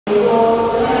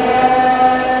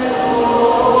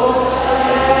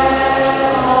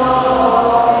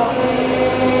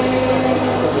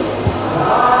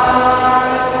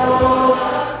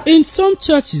some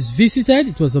churches visited,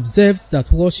 it was observed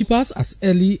that worshippers as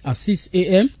early as 6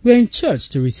 a.m. were in church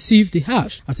to receive the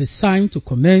ash as a sign to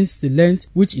commence the Lent,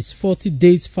 which is 40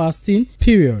 days fasting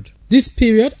period. This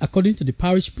period, according to the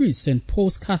parish priest, St.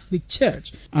 Paul's Catholic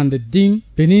Church and the Dean,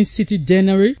 Benin City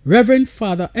Deanery, Reverend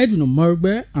Father Edwin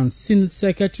Omorogbe, and Synod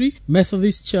Secretary,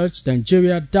 Methodist Church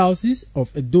Nigeria, Diocese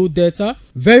of Edo Delta,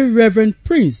 Very Reverend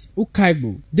Prince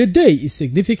Ukaegbu. The day is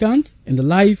significant in the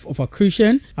life of a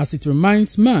Christian as it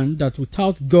reminds man that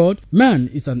without God, man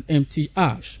is an empty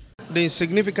ash. The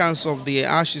significance of the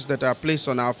ashes that are placed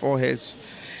on our foreheads,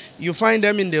 you find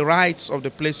them in the rites of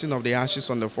the placing of the ashes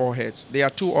on the foreheads. There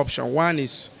are two options. One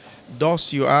is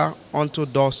dust you are, unto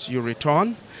dust you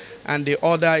return. And the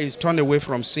other is turn away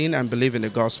from sin and believe in the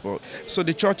gospel. So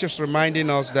the church is reminding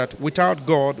us that without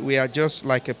God, we are just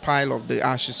like a pile of the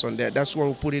ashes on there. That's why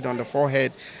we put it on the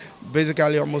forehead,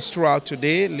 basically almost throughout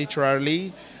today,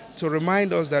 literally, to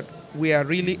remind us that we are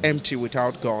really empty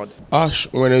without God.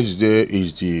 Ash Wednesday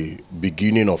is the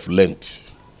beginning of Lent,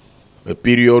 a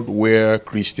period where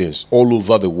Christians all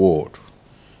over the world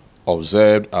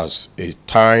observed as a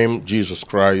time Jesus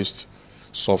Christ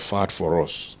suffered for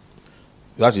us.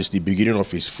 That is the beginning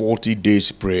of his 40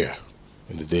 days prayer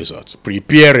in the desert,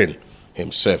 preparing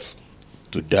himself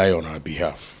to die on our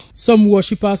behalf. Some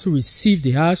worshippers who received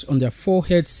the ash on their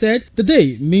forehead said the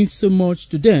day means so much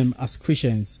to them as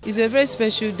Christians. It's a very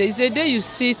special day. It's the day you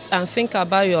sit and think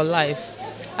about your life.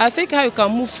 I think how you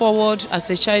can move forward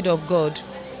as a child of God.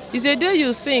 It's a day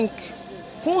you think,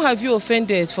 whom have you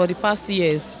offended for the past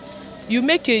years? You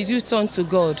make a U-turn to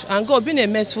God, and God, being a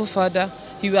merciful Father,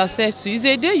 He will accept you. It's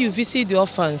a day you visit the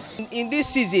orphans. In this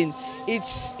season,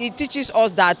 it teaches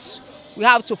us that we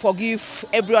have to forgive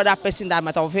every other person that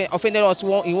might have offended us in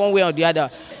one way or the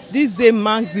other. This day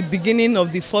marks the beginning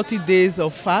of the 40 days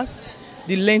of fast,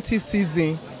 the Lenten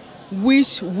season,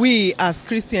 which we as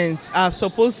Christians are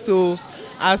supposed to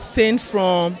abstain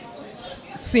from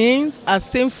sins,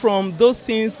 abstain from those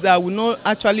things that will not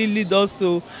actually lead us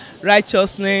to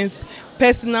righteousness,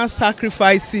 personal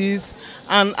sacrifices,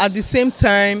 and at the same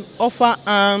time offer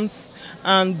alms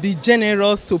and be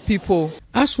generous to people.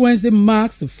 Ash Wednesday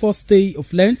marks the first day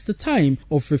of Lent, the time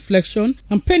of reflection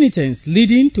and penitence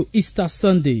leading to Easter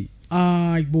Sunday.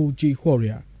 Aigboje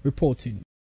Ikhuoria reporting.